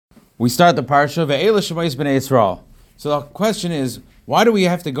We start the Parsha, Ve'ela Shemos B'nei Yisrael. So the question is, why do we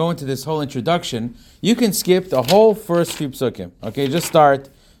have to go into this whole introduction? You can skip the whole first few psukim. Okay, just start.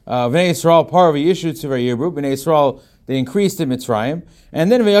 B'nei Yisrael, par v'yishu tzivay yirbu. B'nei Yisrael, they increased in Mitzrayim.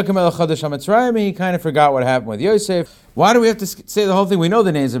 And then Ve'yakim el chadash ha-Mitzrayim, and he kind of forgot what happened with Yosef. Why do we have to say the whole thing? We know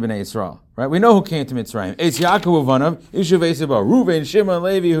the names of B'nei Yisrael, right? We know who came to Mitzrayim. It's Yaakov uvanav, Ishuv Eseba, Reuven, Shimon,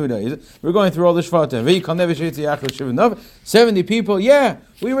 Levi, Yehuda. We're going through all the Shvatim. Ve'yikal nevesh Yaakov Shivanav. 70 people. Yeah,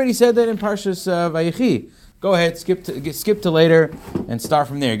 we already said that in Parshas Vayechi. Go ahead, skip to later, and start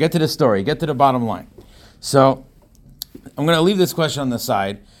from there. Get to the story. Get to the bottom line. So I'm going to leave this question on the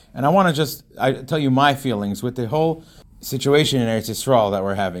side, and I want to just tell you my feelings with the whole situation in Eretz Yisrael that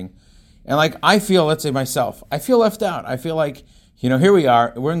we're having. And I feel, let's say myself, I feel left out. I feel like, here we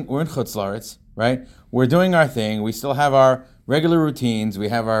are, we're in Chutz La'aretz, right? We're doing our thing. We still have our regular routines. We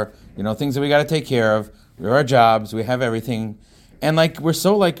have our, things that we got to take care of. We have our jobs. We have everything. And we're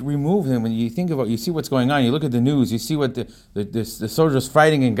so removed. And when you think about, you see what's going on. You look at the news. You see what the soldiers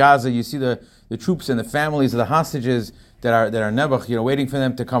fighting in Gaza. You see the troops and the families of the hostages that are Nebuch, waiting for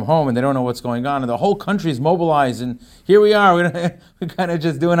them to come home, and they don't know what's going on, and the whole country is mobilized, and here we are, we're kind of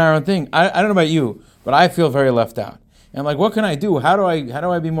just doing our own thing. I don't know about you, but I feel very left out. And what can I do? How do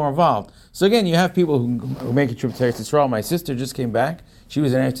I be more involved? So again, you have people who make a trip to Eretz Yisrael. My sister just came back. She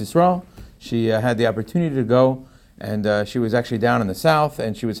was in Eretz Yisrael. She had the opportunity to go, and she was actually down in the south,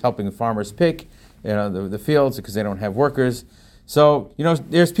 and she was helping farmers pick the fields because they don't have workers. So,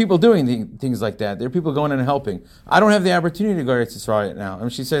 there's people doing things like that. There are people going in and helping. I don't have the opportunity to go to Israel right now.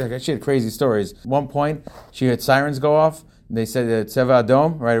 She said she had crazy stories. At one point, she had sirens go off. They said, Tseva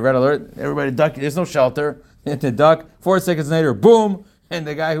Adom, right, red alert. Everybody duck. There's no shelter. They had to duck. 4 seconds later, boom. And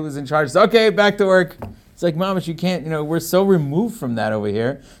the guy who was in charge said, okay, back to work. It's Mama, you can't, we're so removed from that over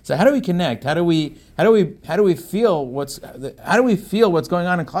here. So how do we connect? How do we feel what's going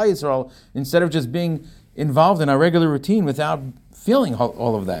on in Klal Yisrael instead of just being involved in our regular routine without feeling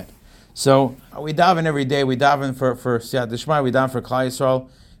all of that? So we daven every day. We daven for Siyat D'Shmai. We daven for Klal Yisrael,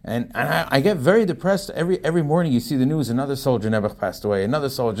 and I get very depressed every morning. You see the news: another soldier Nebuch passed away, another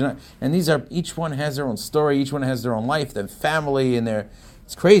soldier, and each one has their own story. Each one has their own life, their family, and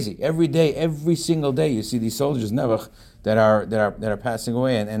it's crazy. Every day, every single day, you see these soldiers Nebuch that are passing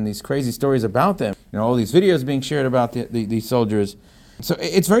away, and these crazy stories about them. All these videos being shared about these soldiers. So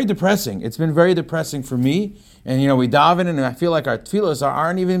it's very depressing. It's been very depressing for me. And we daven, and I feel like our tefillos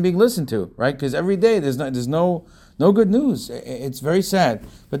aren't even being listened to, right? Because every day there's no good news. It's very sad.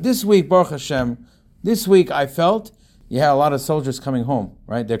 But this week, Baruch Hashem, I felt you had a lot of soldiers coming home,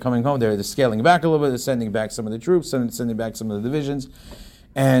 right? They're coming home. They're scaling back a little bit. They're sending back some of the troops, sending back some of the divisions,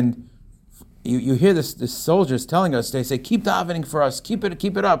 and you hear this soldiers telling us. They say, "Keep davening for us. Keep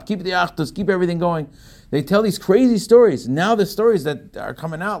it up. Keep the achdus. Keep everything going." They tell these crazy stories. Now the stories that are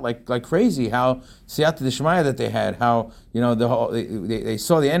coming out like crazy, how Siyata D'Shmaya that they had, how they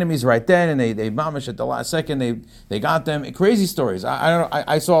saw the enemies right then, and they mamish at the last second, they got them. Crazy stories.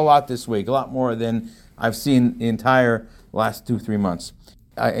 I saw a lot this week, a lot more than I've seen the entire last 2-3 months.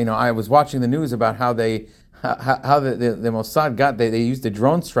 I was watching the news about how the Mossad they used a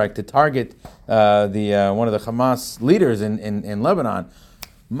drone strike to target one of the Hamas leaders in Lebanon.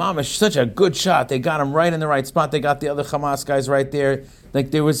 Mamash, such a good shot. They got him right in the right spot. They got the other Hamas guys right there.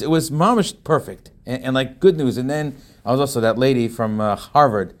 It was Mamash perfect and good news. And then I was also that lady from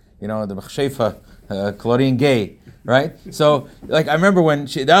Harvard, the Machshefa, Claudine Gay, right? So I remember when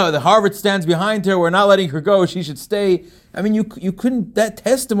the Harvard stands behind her. We're not letting her go. She should stay. I mean, you couldn't, that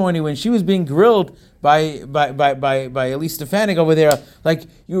testimony when she was being grilled by Elise Stefanik over there,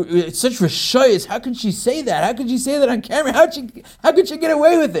 it's such rishayis. How can she say that? How could she say that on camera? How could she get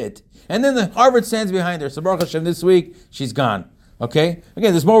away with it? And then the Harvard stands behind her. So Baruch Hashem, this week she's gone. Okay,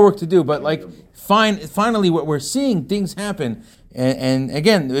 again, there's more work to do, but finally, what we're seeing, things happen, and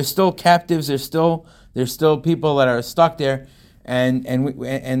again, there's still captives. There's still people that are stuck there, and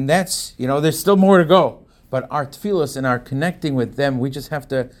that's there's still more to go. But our tefillos and our connecting with them, we just have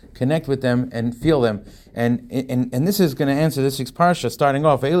to connect with them and feel them. And this is going to answer this week's Parsha, starting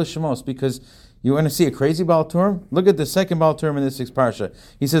off, Ve'ela Shemos, because you want to see a crazy Baal Turim? Look at the second Baal Turim in this week's Parsha.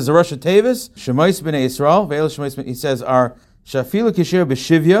 He says, the Rosh Tevis, Shemos B'nei Yisrael, Ve'ela Shemos, he says, are Shafilu Kishir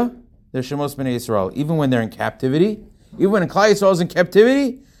B'Shivya, they're Shemos B'nei Yisrael. Even when they're in captivity, even when Klal Yisrael is in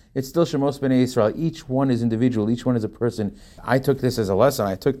captivity, it's still Shemos B'nei Yisrael. Each one is individual, each one is a person. I took this as a lesson,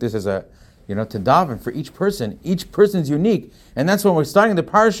 I took this as to daven for each person. Each person is unique. And that's when we're starting the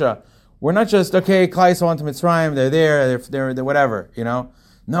Parsha. We're not just, Klal Yisrael went to Mitzrayim, they're there, they're whatever,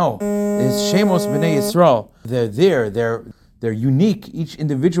 No. It's Shemos B'nei Yisrael. They're there, they're unique, each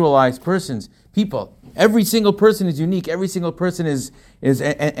individualized people. Every single person is unique. Every single person is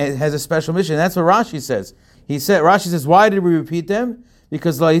and has a special mission. That's what Rashi says. Rashi says, why did we repeat them?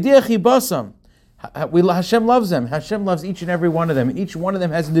 Because Hashem loves them. Hashem loves each and every one of them. And each one of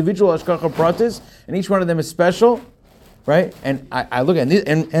them has individual hashgacha pratis, and each one of them is special, right? And I look at it,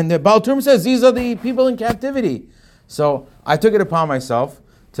 and the Baal Turim says, these are the people in captivity. So I took it upon myself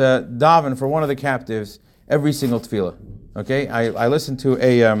to daven for one of the captives every single tefillah. Okay, I listened to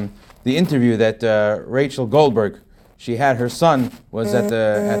the interview that Rachel Goldberg, she had. Her son was at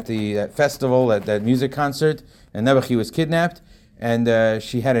the festival, at that music concert, and Nebuchadnezzar was kidnapped. And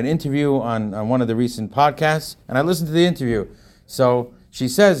she had an interview on one of the recent podcasts, and I listened to the interview. So she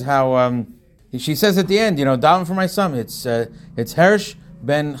says how she says at the end, daven for my son. It's Hersh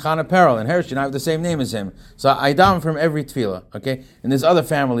ben Chana Perel, and Hersh, I have the same name as him. So I daven from every tefillah, okay? And there's other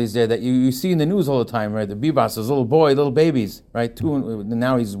families there that you see in the news all the time, right? The Bibas, those little babies, right? 2,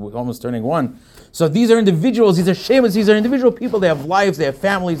 now he's almost turning 1. So these are individuals, these are Shemos, these are individual people. They have lives, they have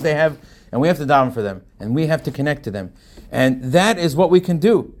families, and we have to daven for them, and we have to connect to them. And that is what we can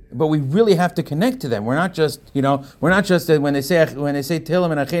do. But we really have to connect to them. We're not just, when they say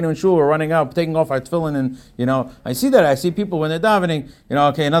Tehillim and Achenu and Shul, we're running out, taking off our tefillin, and I see that. I see people when they're davening,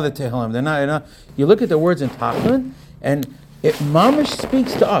 okay, another Tehillim. They're not. You look at the words in Tachlin, and it mamish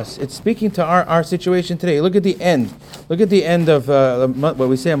speaks to us. It's speaking to our situation today. Look at the end. Look at the end of what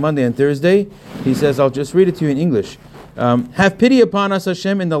we say on Monday and Thursday. He says, I'll just read it to you in English. Have pity upon us,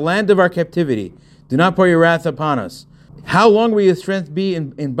 Hashem, in the land of our captivity. Do not pour your wrath upon us. How long will your strength be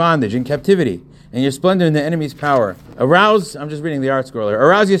in bondage, in captivity, and your splendor in the enemy's power? Arouse, I'm just reading the art scroller.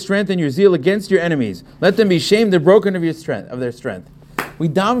 Arouse your strength and your zeal against your enemies. Let them be shamed and broken of their strength. We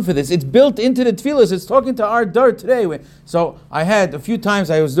daven for this. It's built into the tefillas. It's talking to our dar today. So I had a few times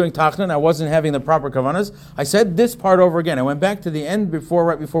I was doing tachlin, I wasn't having the proper kavanas. I said this part over again. I went back to the end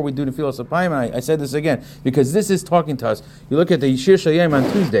right before we do the tefillas apayim, and I said this again because this is talking to us. You look at the Yishir Shayim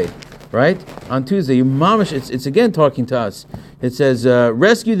on Tuesday. Right? On Tuesday, it's again talking to us. It says,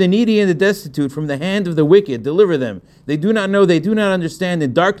 rescue the needy and the destitute from the hand of the wicked, deliver them. They do not know, they do not understand,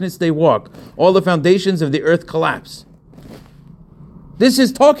 in darkness they walk. All the foundations of the earth collapse. This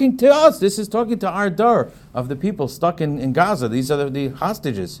is talking to us. This is talking to our dar of the people stuck in Gaza. These are the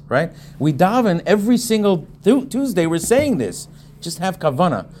hostages, right? We daven every single Tuesday, we're saying this. Just have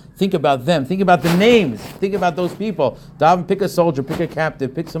kavanah. Think about them. Think about the names. Think about those people. Daven, pick a soldier, pick a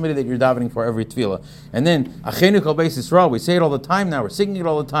captive, pick somebody that you're davening for every tefillah. And then, Achenu kol beis Yisrael, we say it all the time now. We're singing it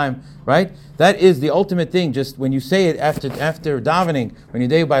all the time, right? That is the ultimate thing. Just when you say it after davening, when you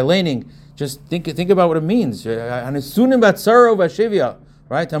day by laning, just think about what it means. Anisunim batzaro v'ashivya.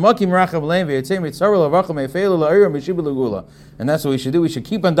 Right? And that's what we should do. We should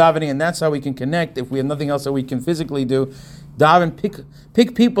keep on davening, and that's how we can connect. If we have nothing else that we can physically do, daven,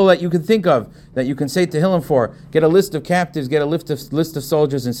 pick people that you can think of, that you can say Tehillim for. Get a list of captives, get a list of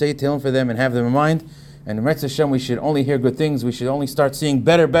soldiers, and say Tehillim for them, and have them in mind. And in Retz Hashem, we should only hear good things. We should only start seeing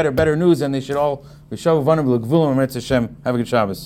better news, and they should all, have a good Shabbos.